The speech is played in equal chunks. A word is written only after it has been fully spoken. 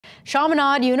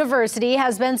Chaminade University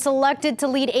has been selected to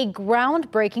lead a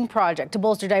groundbreaking project to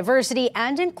bolster diversity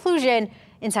and inclusion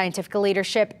in scientific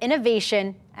leadership,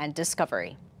 innovation, and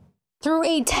discovery. Through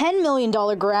a $10 million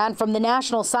grant from the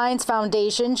National Science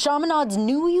Foundation, Chaminade's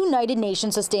new United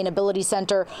Nations Sustainability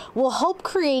Center will help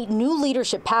create new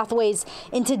leadership pathways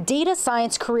into data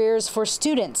science careers for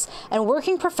students and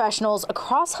working professionals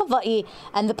across Hawaii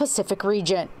and the Pacific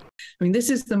region. I mean, this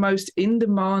is the most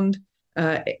in-demand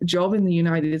job in the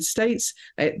United States.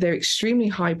 They're extremely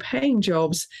high-paying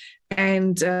jobs,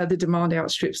 and the demand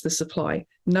outstrips the supply.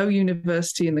 No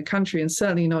university in the country, and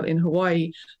certainly not in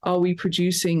Hawaii, are we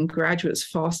producing graduates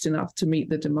fast enough to meet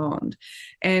the demand.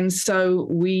 And so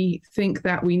we think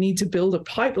that we need to build a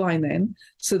pipeline then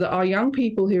so that our young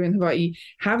people here in Hawaii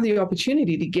have the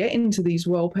opportunity to get into these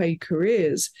well-paid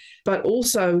careers, but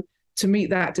also to meet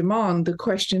that demand. The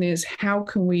question is, how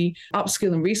can we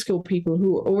upskill and reskill people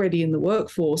who are already in the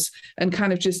workforce and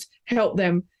kind of just help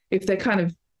them, if they're kind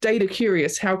of data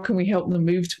curious, how can we help them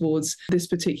move towards this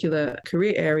particular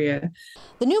career area?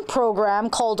 The new program,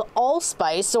 called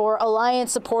Allspice, or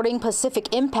Alliance Supporting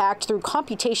Pacific Impact Through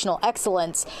Computational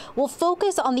Excellence, will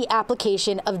focus on the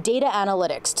application of data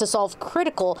analytics to solve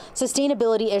critical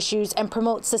sustainability issues and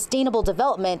promote sustainable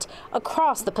development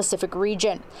across the Pacific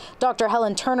region. Dr.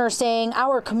 Helen Turner saying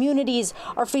our communities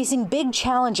are facing big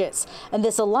challenges, and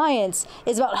this alliance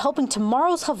is about helping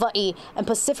tomorrow's Hawaii and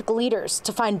Pacific leaders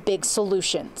to find big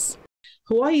solutions.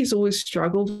 Hawaii's always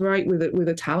struggled, right, with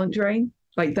a talent drain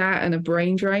like that and a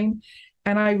brain drain.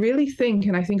 And I really think,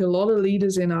 and I think a lot of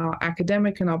leaders in our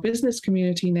academic and our business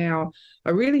community now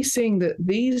are really seeing that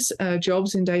these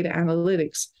jobs in data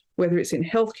analytics, whether it's in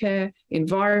healthcare,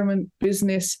 environment,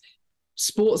 business,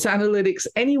 sports analytics,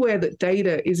 anywhere that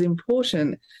data is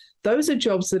important, those are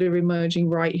jobs that are emerging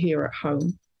right here at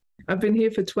home. I've been here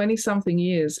for 20-something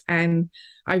years, and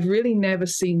I've really never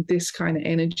seen this kind of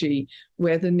energy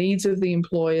where the needs of the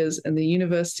employers and the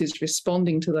universities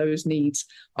responding to those needs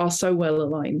are so well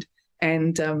aligned.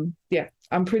 And yeah,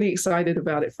 I'm pretty excited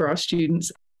about it for our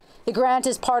students. The grant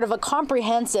is part of a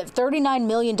comprehensive $39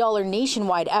 million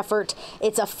nationwide effort.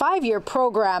 It's a 5-year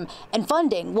program, and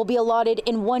funding will be allotted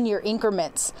in 1-year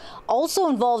increments. Also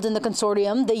involved in the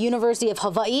consortium, the University of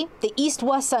Hawaii, the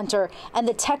East-West Center, and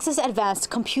the Texas Advanced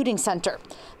Computing Center.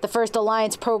 The first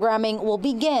Alliance programming will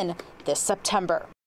begin this September.